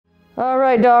All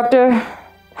right, Doctor.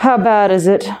 How bad is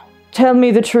it? Tell me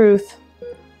the truth.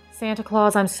 Santa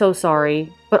Claus, I'm so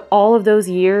sorry, but all of those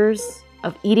years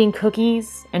of eating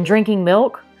cookies and drinking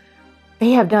milk,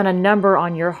 they have done a number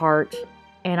on your heart,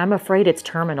 and I'm afraid it's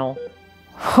terminal.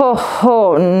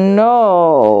 Oh,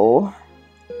 no.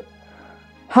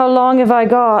 How long have I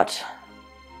got?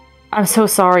 I'm so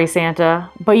sorry, Santa,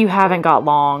 but you haven't got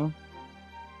long.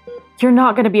 You're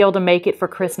not going to be able to make it for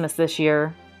Christmas this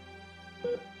year.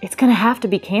 It's going to have to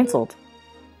be canceled.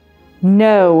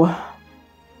 No.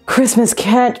 Christmas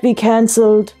can't be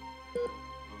canceled.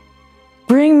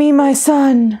 Bring me my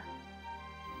son.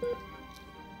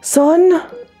 Son?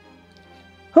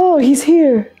 Oh, he's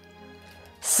here.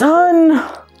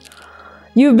 Son,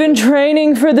 you've been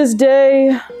training for this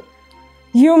day.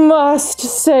 You must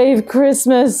save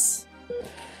Christmas.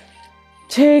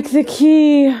 Take the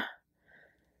key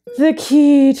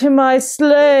to my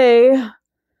sleigh.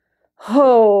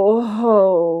 Ho,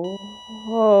 ho,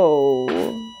 ho.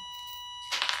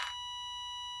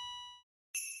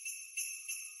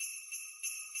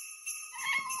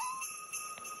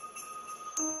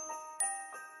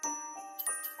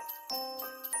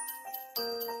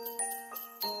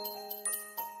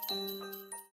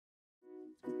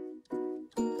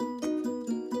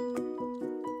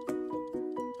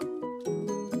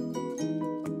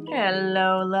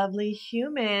 Hello, lovely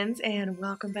humans, and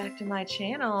welcome back to my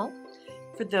channel.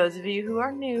 For those of you who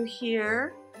are new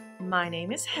here, my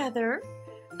name is Heather.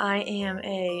 I am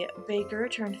a baker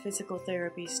turned physical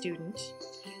therapy student,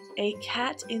 a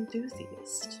cat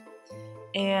enthusiast,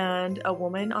 and a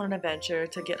woman on an adventure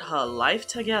to get her life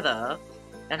together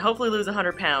and hopefully lose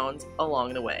 100 pounds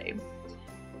along the way.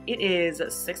 It is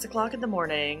 6 o'clock in the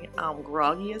morning. I'm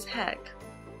groggy as heck,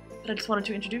 but I just wanted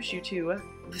to introduce you to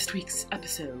this week's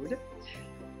episode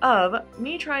of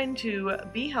me trying to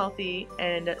be healthy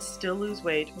and still lose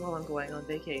weight while I'm going on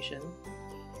vacation.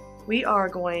 We are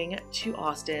going to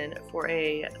Austin for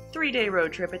a 3-day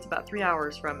road trip. It's about 3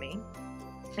 hours from me.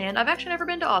 And I've actually never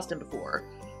been to Austin before,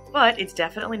 but it's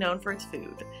definitely known for its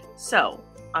food. So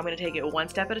I'm going to take it one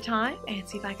step at a time and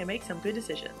see if I can make some good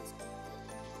decisions.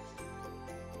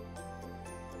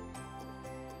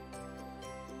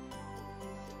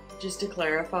 Just to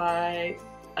clarify,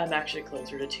 I'm actually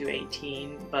closer to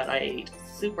 218, but I ate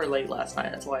super late last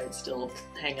night. That's why it's still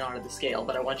hanging on to the scale,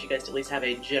 but I want you guys to at least have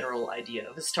a general idea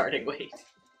of the starting weight.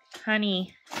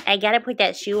 Honey, I gotta put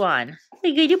that shoe on.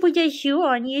 I gotta put that shoe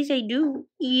on. Yes, I do.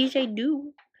 Yes, I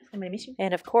do. I'm gonna miss you.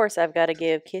 And of course, I've got to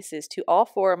give kisses to all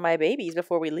 4 of my babies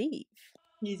before we leave.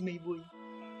 He's my boy.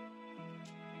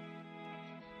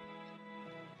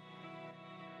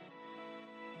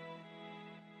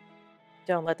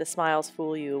 Don't let the smiles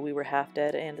fool you. We were half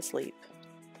dead and asleep.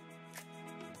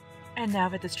 And now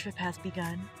that this trip has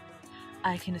begun,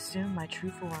 I can assume my true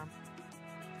form.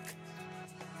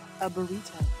 A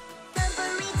burrito.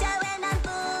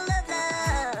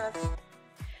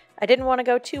 I didn't want to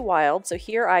go too wild, so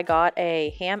here I got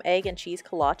a ham, egg, and cheese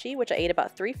kolache, which I ate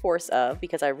about 3/4 of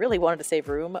because I really wanted to save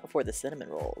room for the cinnamon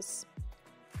rolls.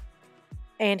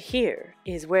 And here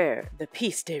is where the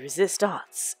piece de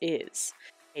resistance is.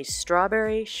 A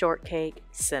strawberry shortcake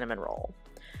cinnamon roll.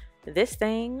 This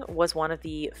thing was one of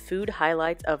the food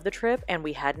highlights of the trip, and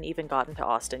we hadn't even gotten to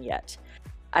Austin yet.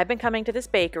 I've been coming to this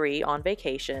bakery on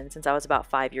vacation since I was about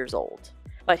 5 years old.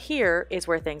 But here is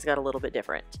where things got a little bit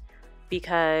different,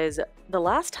 because the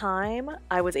last time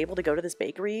I was able to go to this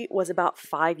bakery was about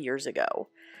 5 years ago.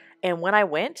 And when I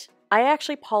went, I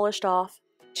actually polished off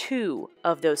 2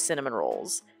 of those cinnamon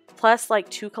rolls, plus like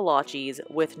 2 kolaches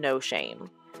with no shame.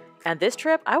 And this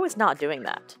trip, I was not doing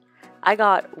that. I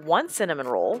got 1 cinnamon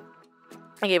roll,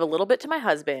 I gave a little bit to my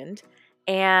husband,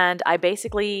 and I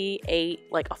basically ate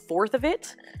like 1/4 of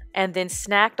it and then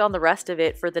snacked on the rest of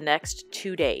it for the next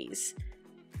 2 days.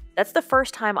 That's the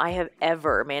first time I have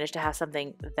ever managed to have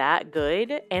something that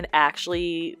good and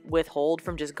actually withhold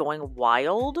from just going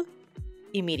wild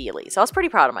immediately. So I was pretty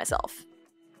proud of myself.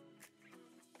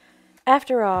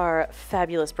 After our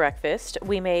fabulous breakfast,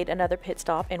 we made another pit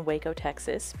stop in Waco,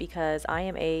 Texas, because I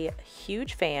am a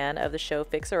huge fan of the show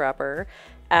Fixer Upper.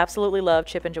 Absolutely love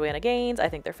Chip and Joanna Gaines. I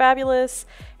think they're fabulous,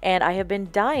 and I have been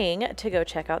dying to go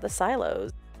check out the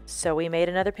silos. So we made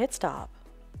another pit stop.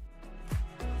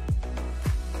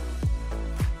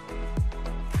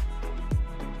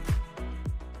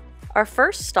 Our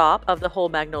first stop of the whole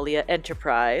Magnolia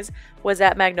enterprise was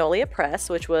at Magnolia Press,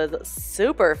 which was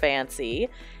super fancy.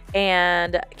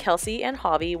 And Kelsey and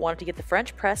Javi wanted to get the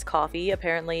French press coffee.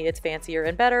 Apparently it's fancier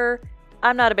and better.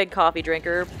 I'm not a big coffee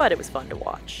drinker, but it was fun to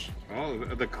watch. Oh,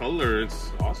 the color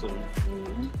is awesome.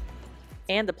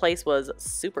 And the place was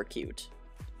super cute.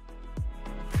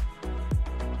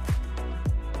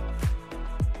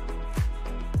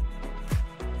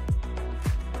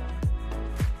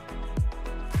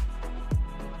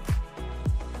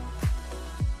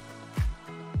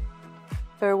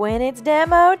 for when it's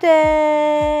demo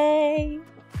day.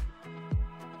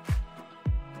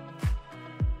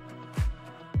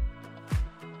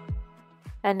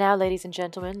 And now, ladies and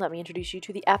gentlemen, let me introduce you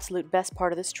to the absolute best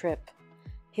part of this trip.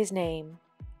 His name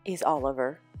is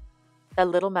Oliver, the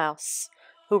little mouse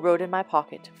who rode in my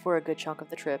pocket for a good chunk of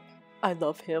the trip. I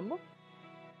love him.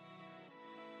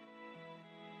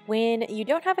 When you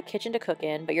don't have a kitchen to cook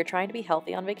in, but you're trying to be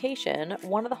healthy on vacation,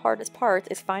 one of the hardest parts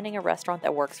is finding a restaurant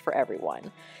that works for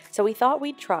everyone. So we thought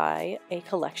we'd try a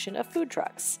collection of food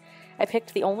trucks. I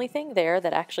picked the only thing there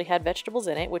that actually had vegetables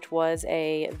in it, which was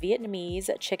a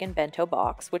Vietnamese chicken bento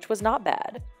box, which was not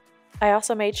bad. I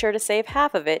also made sure to save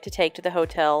half of it to take to the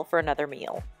hotel for another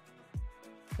meal.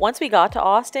 Once we got to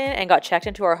Austin and got checked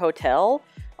into our hotel,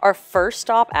 our first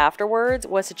stop afterwards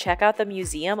was to check out the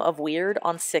Museum of Weird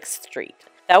on 6th Street.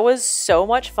 That was so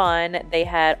much fun. They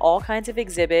had all kinds of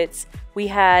exhibits. We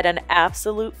had an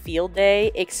absolute field day,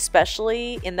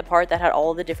 especially in the part that had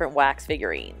all the different wax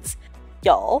figurines.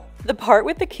 Y'all, the part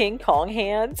with the King Kong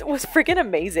hands was freaking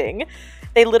amazing.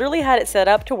 They literally had it set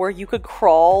up to where you could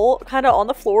crawl kind of on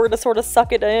the floor to sort of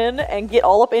suck it in and get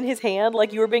all up in his hand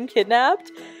like you were being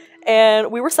kidnapped. And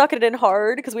we were sucking it in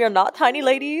hard because we are not tiny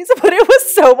ladies, but it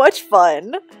was so much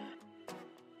fun.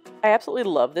 I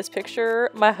absolutely love this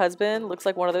picture. My husband looks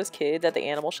like one of those kids at the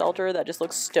animal shelter that just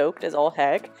looks stoked as all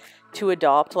heck to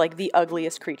adopt like the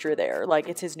ugliest creature there, like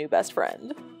it's his new best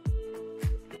friend.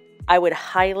 I would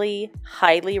highly,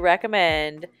 highly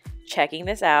recommend checking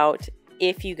this out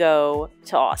if you go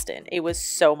to Austin. It was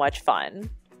so much fun.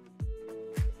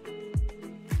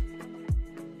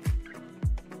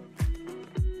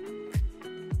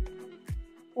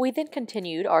 We then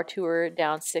continued our tour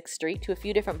down 6th Street to a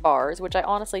few different bars, which I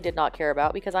honestly did not care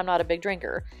about because I'm not a big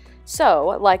drinker.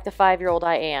 So, like the 5-year-old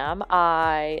I am,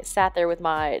 I sat there with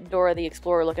my Dora the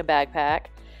Explorer looking backpack,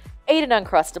 ate an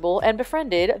Uncrustable, and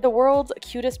befriended the world's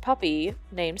cutest puppy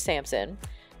named Samson.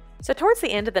 So towards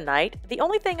the end of the night, the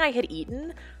only thing I had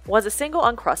eaten was a single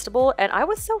Uncrustable, and I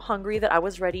was so hungry that I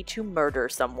was ready to murder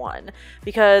someone,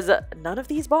 because none of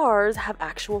these bars have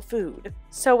actual food.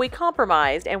 So we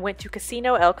compromised and went to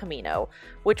Casino El Camino,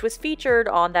 which was featured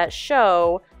on that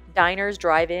show, Diners,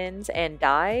 Drive-Ins, and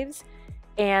Dives,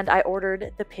 and I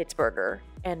ordered the Pittsburgher,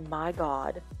 and my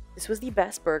god, this was the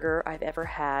best burger I've ever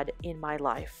had in my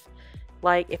life.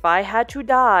 Like, if I had to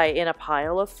die in a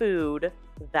pile of food,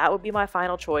 that would be my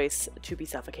final choice to be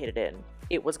suffocated in.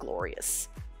 It was glorious.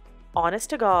 Honest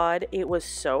to God, it was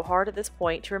so hard at this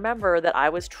point to remember that I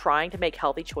was trying to make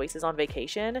healthy choices on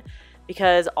vacation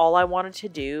because all I wanted to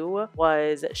do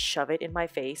was shove it in my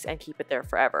face and keep it there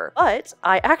forever. But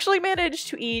I actually managed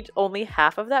to eat only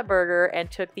half of that burger and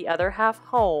took the other half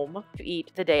home to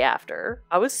eat the day after.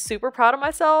 I was super proud of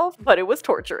myself, but it was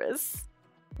torturous.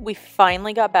 We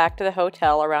finally got back to the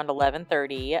hotel around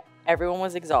 11:30. Everyone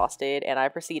was exhausted, and I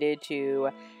proceeded to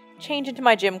change into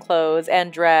my gym clothes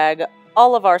and drag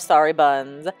all of our sorry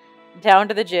buns down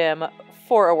to the gym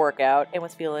for a workout and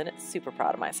was feeling super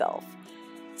proud of myself.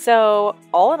 So,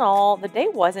 all in all, the day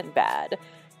wasn't bad.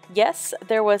 Yes,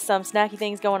 there was some snacky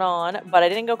things going on, but I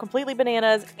didn't go completely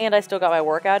bananas, and I still got my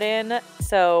workout in.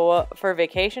 So, for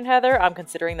vacation, Heather, I'm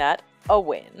considering that a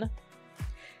win.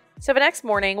 So the next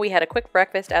morning, we had a quick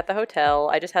breakfast at the hotel.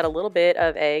 I just had a little bit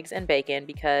of eggs and bacon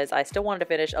because I still wanted to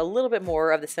finish a little bit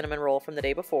more of the cinnamon roll from the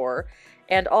day before.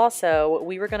 And also,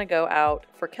 we were going to go out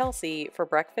for Kelsey for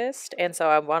breakfast, and so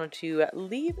I wanted to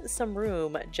leave some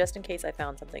room just in case I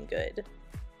found something good.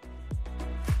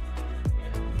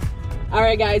 All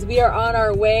right, guys, we are on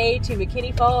our way to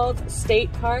Mckinney Falls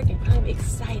State Park, and I'm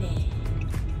excited.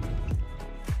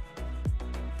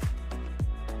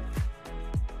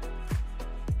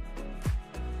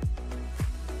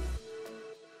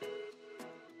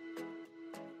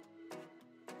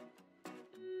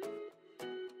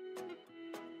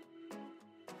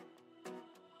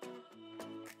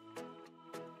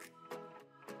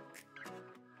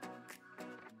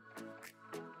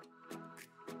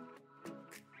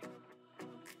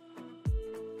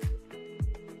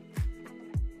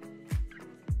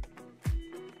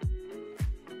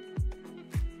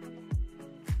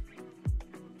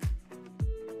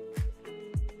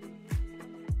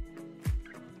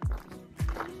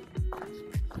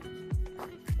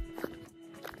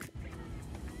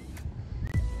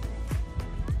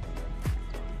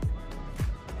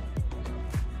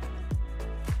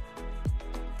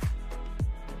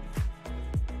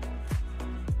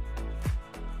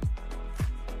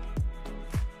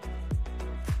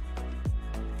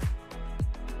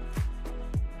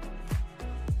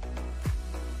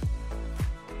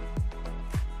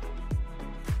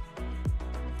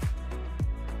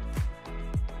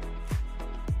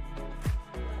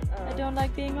 don't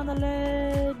like being on the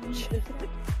ledge.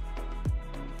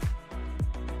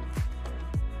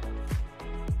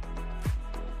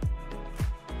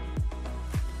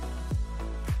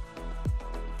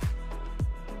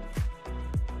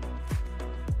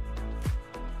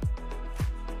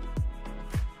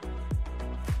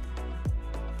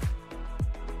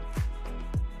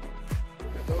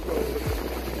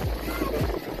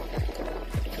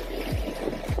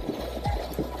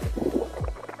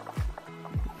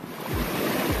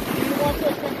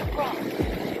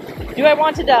 Do I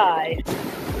want to die?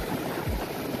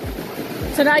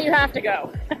 So now you have to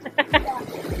go.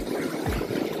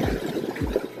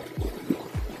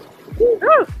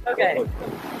 Okay.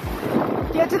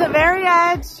 Get to the very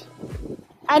edge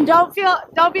and don't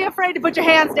be afraid to put your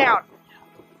hands down.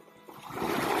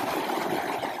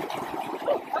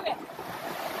 Okay.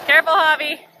 Careful,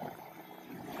 Javi.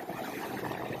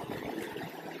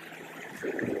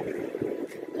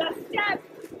 Just step.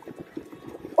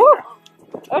 Woo.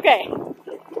 Okay.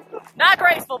 Not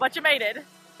graceful, but you made it.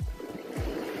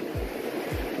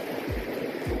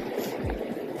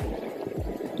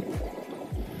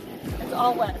 It's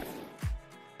all wet.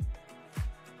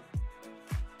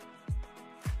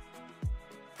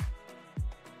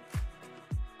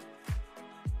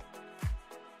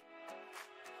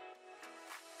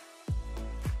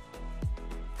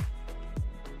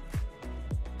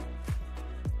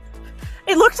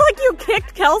 It looked like you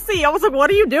kicked Kelsey. I was like, what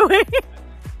are you doing?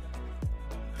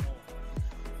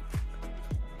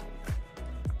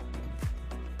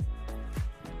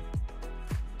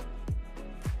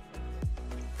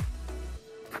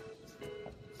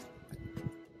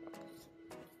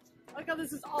 Look how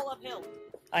this is all uphill.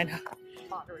 I know.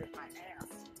 Moderate my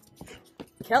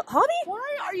ass. Hobby?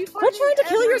 Why are you Quit trying to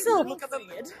kill every yourself. look of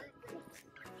it?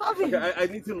 Hobby, Okay, I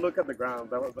need to look at the ground.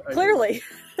 That was Clearly.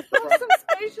 have some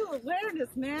spatial awareness,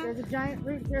 man. There's a giant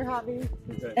root here, Hobby.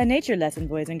 Okay. A nature lesson,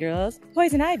 boys and girls.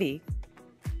 Poison ivy.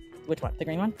 Which one? The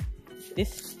green one?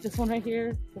 This one right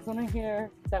here. This one right here.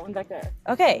 That one back there.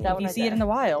 Okay. That If one you right see it there. in the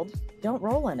wild, don't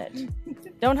roll in it.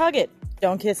 Don't hug it.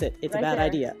 Don't kiss it. It's a Right bad there.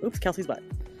 idea. Oops, Kelsey's butt.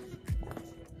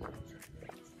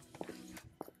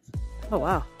 Oh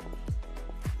wow.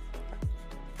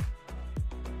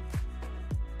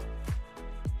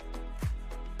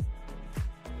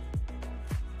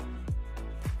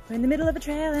 We're in the middle of a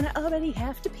trail and I already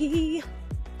have to pee.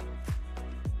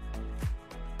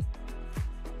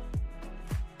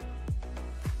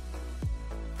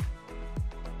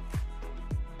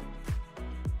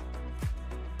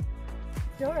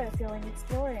 Dora's going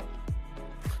exploring.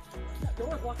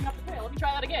 Dora's walking up the trail. Let me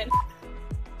try that again.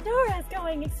 Dora's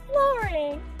going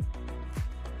exploring.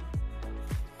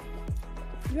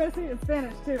 You gotta say it in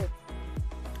Spanish too.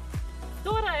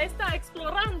 Dora está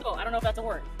explorando. I don't know if that's a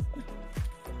word.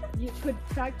 You could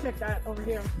fact check that over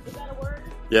here. Is that a word?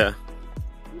 Yeah.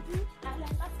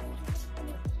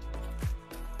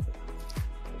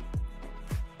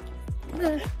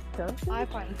 I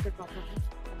find it difficult.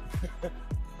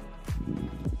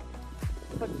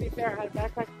 But to be fair, I had a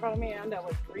backpack in front of me and I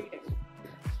was reading.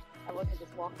 I wasn't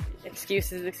just walking.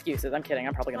 Excuses, excuses. I'm kidding.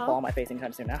 I'm probably gonna fall on my face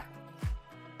anytime soon now.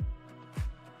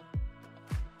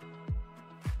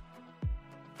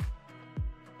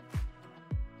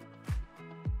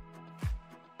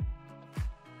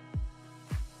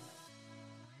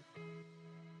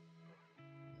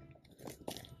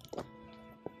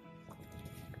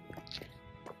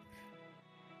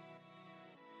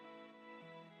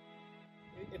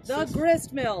 The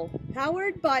Grist Mill,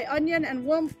 powered by Onion and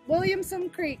Williamson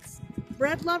Creeks.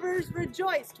 Bread lovers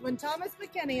rejoiced when Thomas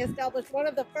Mckinney established one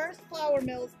of the first flour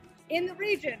mills in the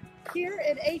region here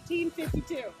in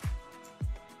 1852.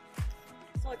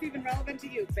 So it's even relevant to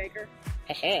you, Baker.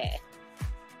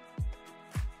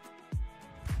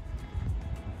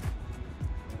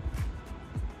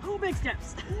 Oh, big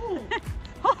steps.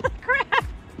 Holy crap!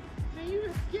 Man, you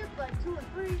just skipped like 2 or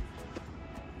 3.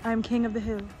 I'm king of the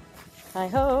hill. Hi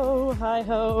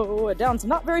ho, down some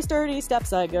not very sturdy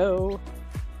steps I go.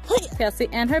 Kelsey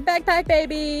and her backpack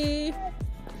baby.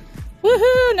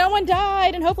 Woohoo, no one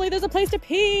died and hopefully there's a place to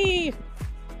pee.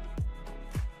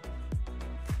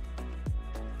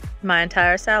 My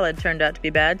entire salad turned out to be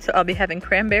bad, so I'll be having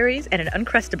cranberries and an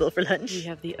Uncrustable for lunch. We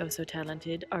have the oh so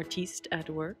talented artiste at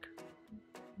work.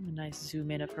 A nice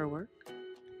zoom in of her work.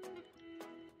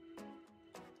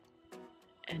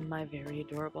 And my very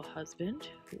adorable husband,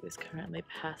 who is currently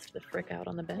passed the frick out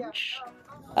on the bench.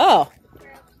 Oh.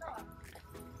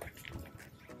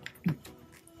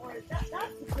 That's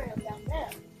the trail down there.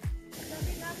 Does that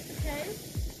mean that's the cave?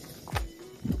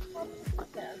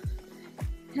 What's there?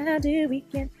 How do we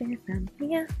get there from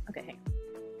here? Okay.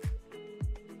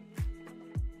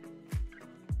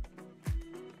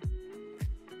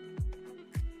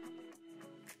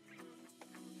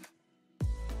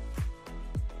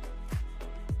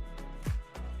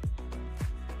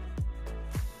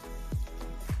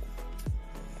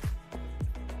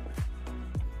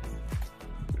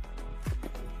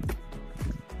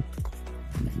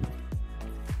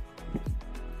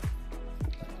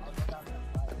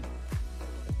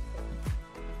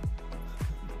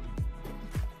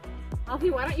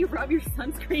 Kelsey, why don't you rub your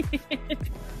sunscreen in?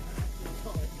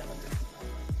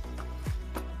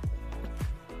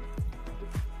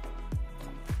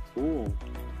 Ooh.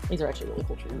 These are actually really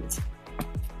cool trees.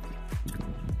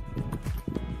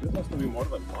 This has to be more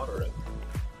than moderate.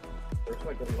 There's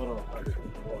like a little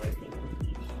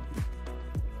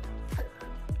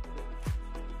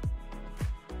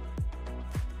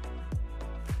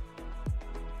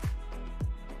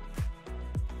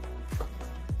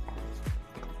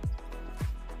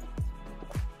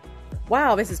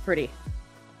Wow, this is pretty.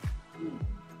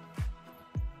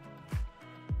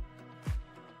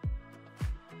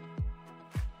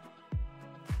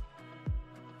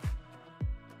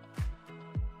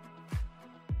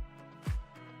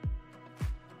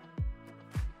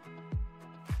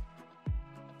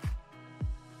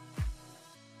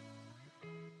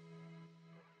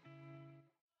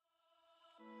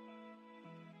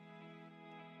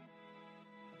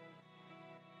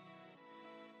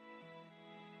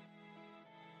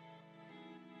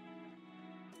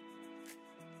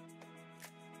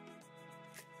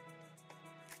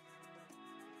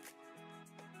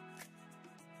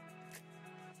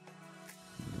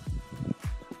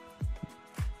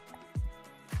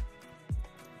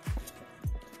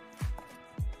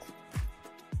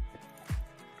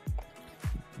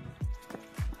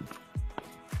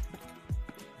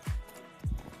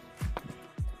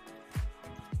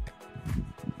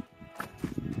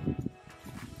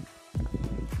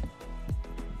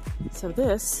 So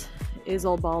this is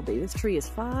Old Baldy. This tree is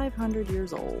 500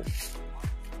 years old.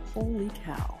 Holy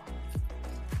cow.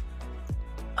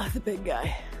 Oh, the big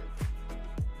guy.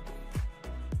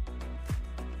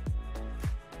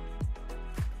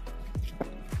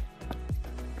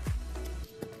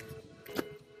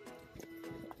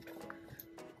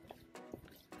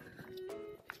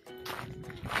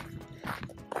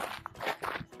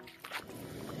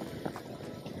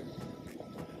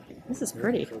 This is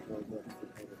pretty.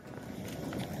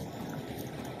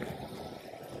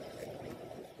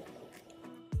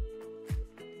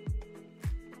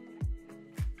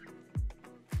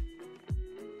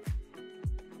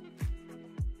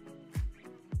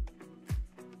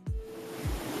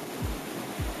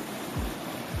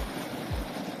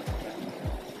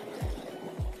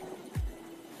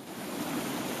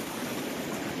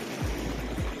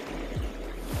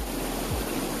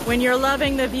 When you're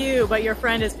loving the view, but your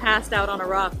friend is passed out on a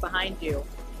rock behind you.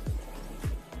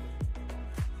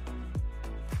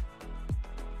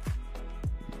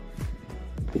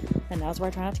 And now's where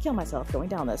I try not to kill myself going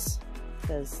down this,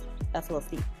 because that's a little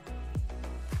steep.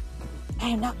 I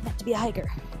am not meant to be a hiker.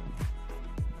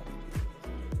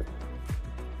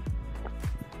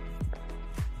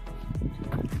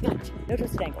 Good. No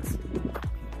twisted ankles.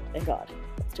 Thank God.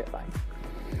 That's terrifying.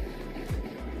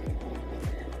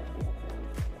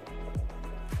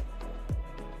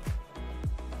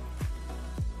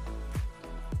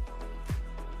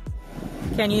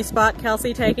 Can you spot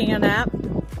Kelsey taking a nap?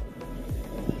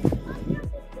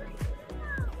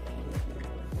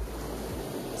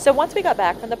 So once we got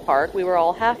back from the park, we were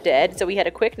all half dead, so we had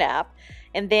a quick nap.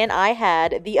 And then I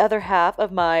had the other half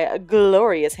of my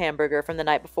glorious hamburger from the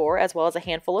night before, as well as a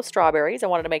handful of strawberries. I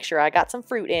wanted to make sure I got some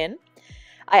fruit in.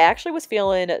 I actually was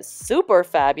feeling super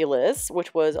fabulous,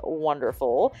 which was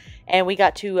wonderful. And we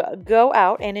got to go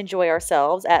out and enjoy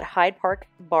ourselves at Hyde Park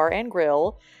Bar and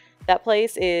Grill. That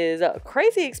place is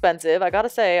crazy expensive. I gotta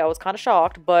say, I was kind of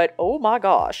shocked, but oh my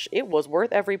gosh, it was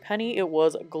worth every penny. It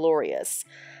was glorious.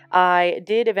 I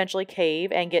did eventually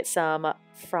cave and get some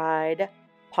fried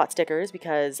pot stickers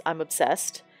because I'm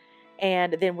obsessed.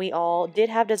 And then we all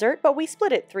did have dessert, but we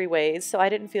split it 3 ways, so I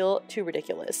didn't feel too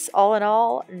ridiculous. All in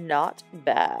all, not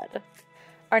bad.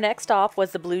 Our next stop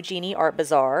was the Blue Genie Art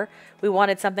Bazaar. We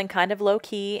wanted something kind of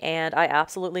low-key, and I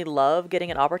absolutely love getting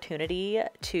an opportunity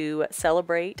to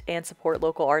celebrate and support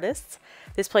local artists.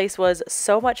 This place was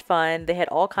so much fun. They had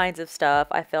all kinds of stuff.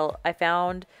 I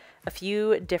found a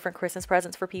few different Christmas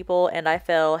presents for people, and I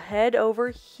fell head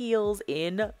over heels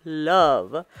in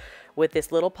love with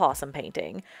this little possum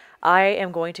painting. I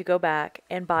am going to go back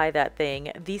and buy that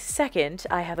thing the second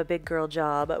I have a big girl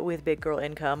job with big girl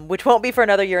income, which won't be for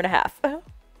another 1.5 years.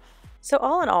 So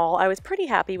all in all, I was pretty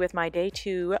happy with my day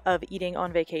 2 of eating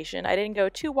on vacation. I didn't go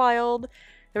too wild.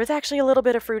 There was actually a little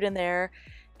bit of fruit in there.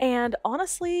 And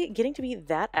honestly, getting to be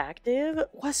that active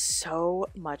was so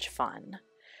much fun.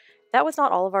 That was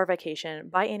not all of our vacation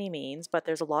by any means, but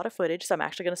there's a lot of footage, so I'm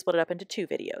actually going to split it up into 2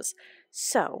 videos.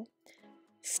 So,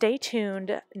 Stay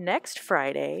tuned next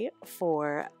Friday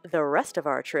for the rest of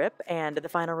our trip and the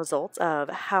final results of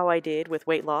how I did with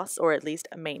weight loss, or at least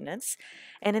maintenance.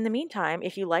 And in the meantime,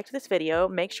 if you liked this video,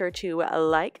 make sure to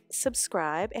like,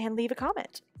 subscribe, and leave a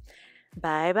comment.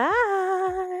 Bye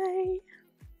bye!